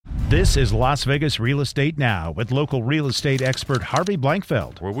This is Las Vegas Real Estate Now with local real estate expert Harvey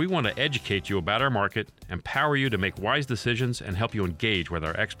Blankfeld. Where we want to educate you about our market, empower you to make wise decisions, and help you engage with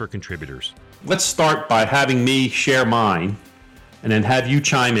our expert contributors. Let's start by having me share mine and then have you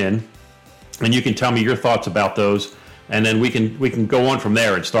chime in, and you can tell me your thoughts about those, and then we can go on from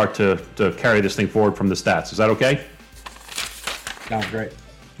there and start to carry this thing forward from the stats. Is that okay? Sounds great.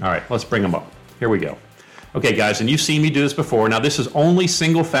 All right, let's bring them up. Here we go. Okay, guys, and you've seen me do this before. Now, this is only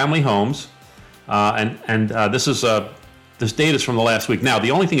single-family homes, and this data is from the last week. Now,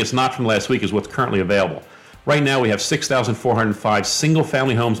 the only thing that's not from last week is what's currently available. Right now, we have 6,405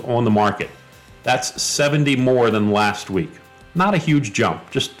 single-family homes on the market. That's 70 more than last week. Not a huge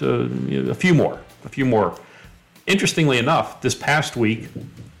jump, just a few more. Interestingly enough, this past week,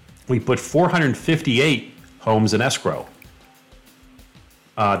 we put 458 homes in escrow.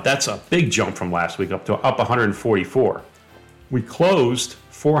 That's a big jump from last week, up 144. We closed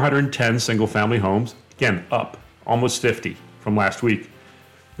 410 single-family homes, again, up almost 50 from last week.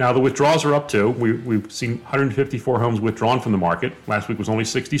 Now, the withdrawals are up too. We've seen 154 homes withdrawn from the market. Last week was only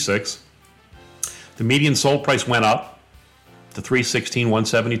 66. The median sold price went up to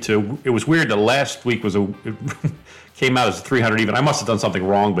 $316,172. It was weird that last week it came out as 300 even. I must have done something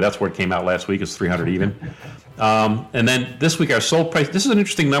wrong, but that's where it came out last week, is 300 even. And then this week, our sold price, this is an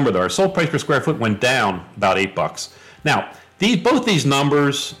interesting number though. Our sold price per square foot went down about $8. Now, both these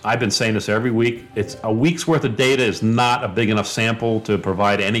numbers, I've been saying this every week, it's a week's worth of data is not a big enough sample to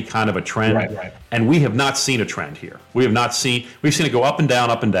provide any kind of a trend. Right. And we have not seen a trend here. We've seen it go up and down,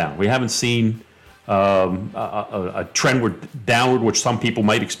 up and down. We haven't seen a trendward downward, which some people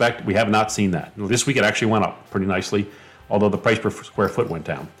might expect. We have not seen that. This week it actually went up pretty nicely, although the price per square foot went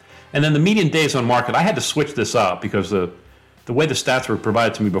down. And then the median days on market, I had to switch this up because the way the stats were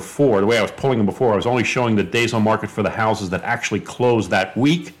provided to me before, the way I was pulling them before, I was only showing the days on market for the houses that actually closed that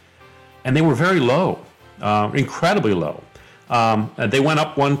week, and they were very low, incredibly low. They went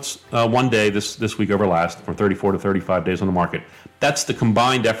up one day this week over last, from 34 to 35 days on the market. That's the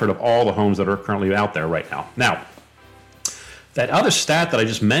combined effort of all the homes that are currently out there right now. Now, that other stat that I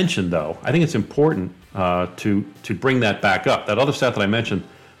just mentioned, though, I think it's important to bring that back up. That other stat that I mentioned,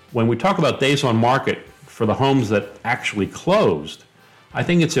 when we talk about days on market for the homes that actually closed, I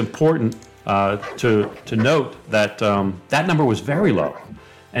think it's important to note that that number was very low.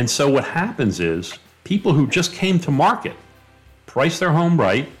 And so what happens is people who just came to market, priced their home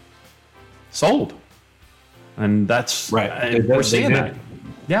right, sold. And that's right. We're seeing that.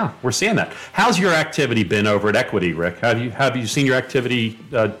 Yeah, we're seeing that. How's your activity been over at Equity, Rick? Have you seen your activity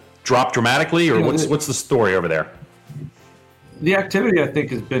drop dramatically, or what's the story over there? The activity, I think,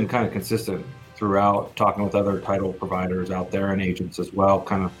 has been kind of consistent throughout, talking with other title providers out there and agents as well,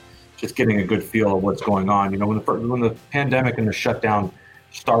 kind of just getting a good feel of what's going on. When the pandemic and the shutdown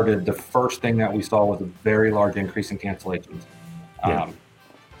started, the first thing that we saw was a very large increase in cancellations. Yeah.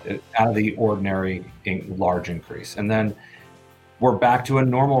 Out of the ordinary large increase. And then we're back to a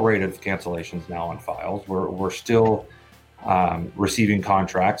normal rate of cancellations now on files. We're still receiving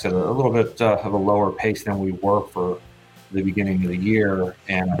contracts at a little bit of a lower pace than we were for the beginning of the year.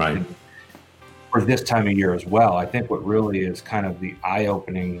 And I think for this time of year as well, I think what really is kind of the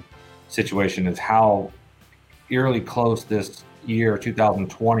eye-opening situation is how eerily close this year,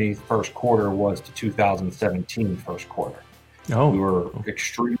 2020 first quarter, was to 2017 first quarter. Oh, we were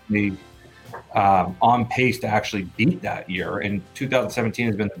extremely on pace to actually beat that year. And 2017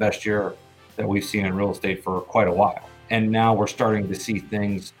 has been the best year that we've seen in real estate for quite a while. And now we're starting to see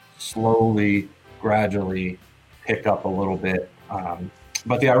things slowly, gradually pick up a little bit.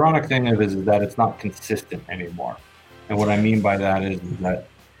 But the ironic thing is that it's not consistent anymore. And what I mean by that is that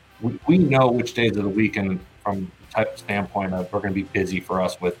we know which days of the week, and from the type of standpoint of we're going to be busy for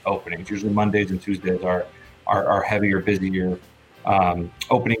us with openings. Usually Mondays and Tuesdays are heavier, busier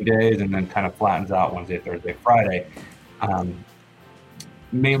opening days, and then kind of flattens out Wednesday, Thursday, Friday,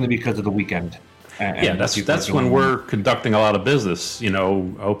 mainly because of the weekend. And that's when we're conducting a lot of business.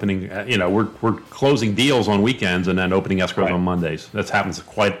 Opening. We're closing deals on weekends and then opening escrows on Mondays. That happens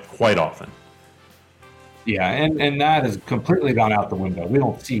quite often. Yeah, and that has completely gone out the window. We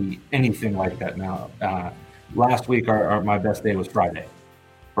don't see anything like that now. Last week, my best day was Friday,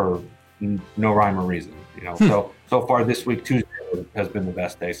 for no rhyme or reason. So far this week, Tuesday has been the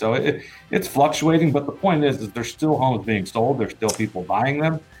best day. So it's fluctuating, but the point is there's still homes being sold. There's still people buying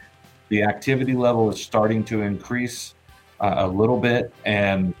them. The activity level is starting to increase a little bit.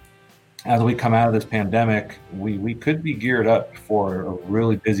 And as we come out of this pandemic, we could be geared up for a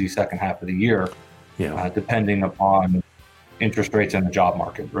really busy second half of the year, depending upon interest rates and the job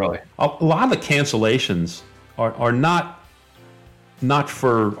market, really. A lot of the cancellations are not not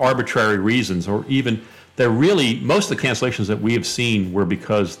for arbitrary reasons, or even most of the cancellations that we have seen were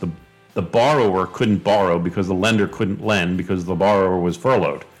because the borrower couldn't borrow because the lender couldn't lend because the borrower was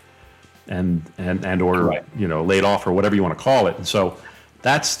furloughed and or Right. laid off or whatever you want to call it. And so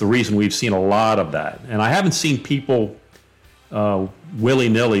that's the reason we've seen a lot of that. And I haven't seen people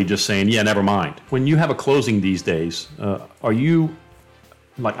willy-nilly just saying, yeah, never mind. When you have a closing these days, are you,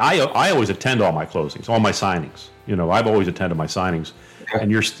 like, I always attend all my closings, all my signings. I've always attended my signings. And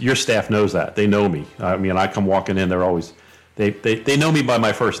your staff knows that. They know me. I mean, I come walking in, they're always, they know me by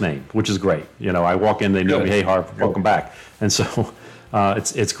my first name, which is great. I walk in, they know me, hey, Harv, welcome back. And so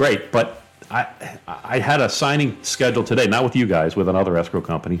it's great. But I had a signing scheduled today, not with you guys, with another escrow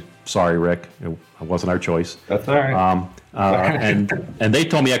company. Sorry, Rick, it wasn't our choice. That's all right. And they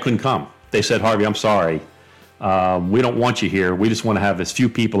told me I couldn't come. They said, Harvey, I'm sorry. We don't want you here. We just want to have as few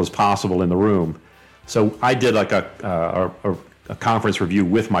people as possible in the room. So I did like a conference review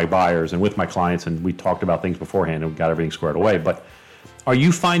with my buyers and with my clients, and we talked about things beforehand and got everything squared away. But are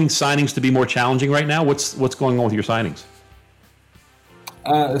you finding signings to be more challenging right now? What's going on with your signings?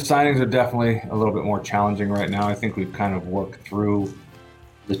 The signings are definitely a little bit more challenging right now. I think we've kind of worked through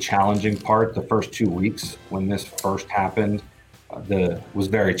the challenging part. The first 2 weeks when this first happened, was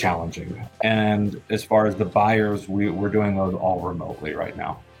very challenging. And as far as the buyers, we're doing those all remotely right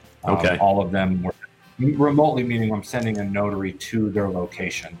now. Okay. All of them were remotely, meaning I'm sending a notary to their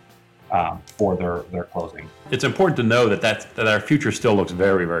location for their closing. It's important to know that our future still looks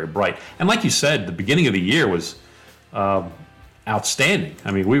very, very bright. And like you said, the beginning of the year was outstanding. I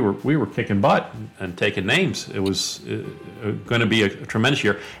mean, we were kicking butt and taking names. It was going to be a tremendous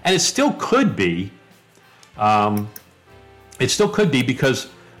year, and it still could be. Because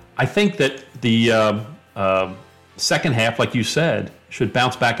I think that the second half, like you said, should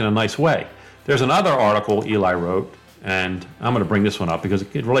bounce back in a nice way. There's another article Eli wrote, and I'm going to bring this one up because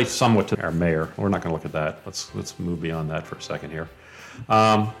it relates somewhat to our mayor. We're not going to look at that. Let's move beyond that for a second here.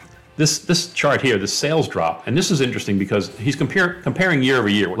 This chart here, the sales drop, and this is interesting because he's comparing year over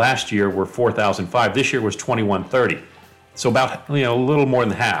year. Last year were 4,005. This year was 2,130. So about a little more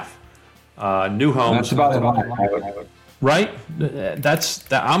than half. New homes. That's about in line. Right?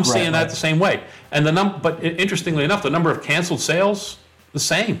 I'm seeing that the same way. And but interestingly enough, the number of canceled sales, the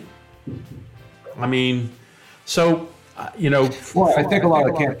same. I mean, so Well, I think a lot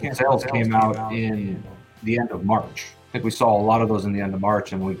of the canceled sales came out in the end of March. I think we saw a lot of those in the end of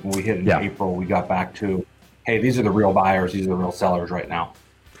March, and when we hit in April, we got back to, hey, these are the real buyers, these are the real sellers right now.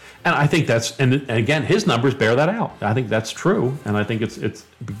 And I think and again, his numbers bear that out. I think that's true, and I think it's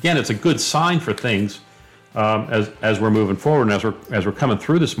a good sign for things as we're moving forward and as we're coming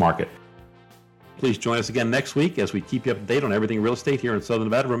through this market. Please join us again next week as we keep you up to date on everything real estate here in Southern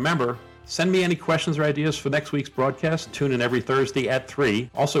Nevada. Remember, send me any questions or ideas for next week's broadcast. Tune in every Thursday at 3.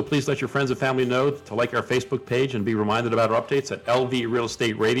 Also, please let your friends and family know to like our Facebook page and be reminded about our updates at LV Real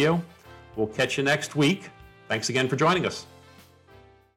Estate Radio. We'll catch you next week. Thanks again for joining us.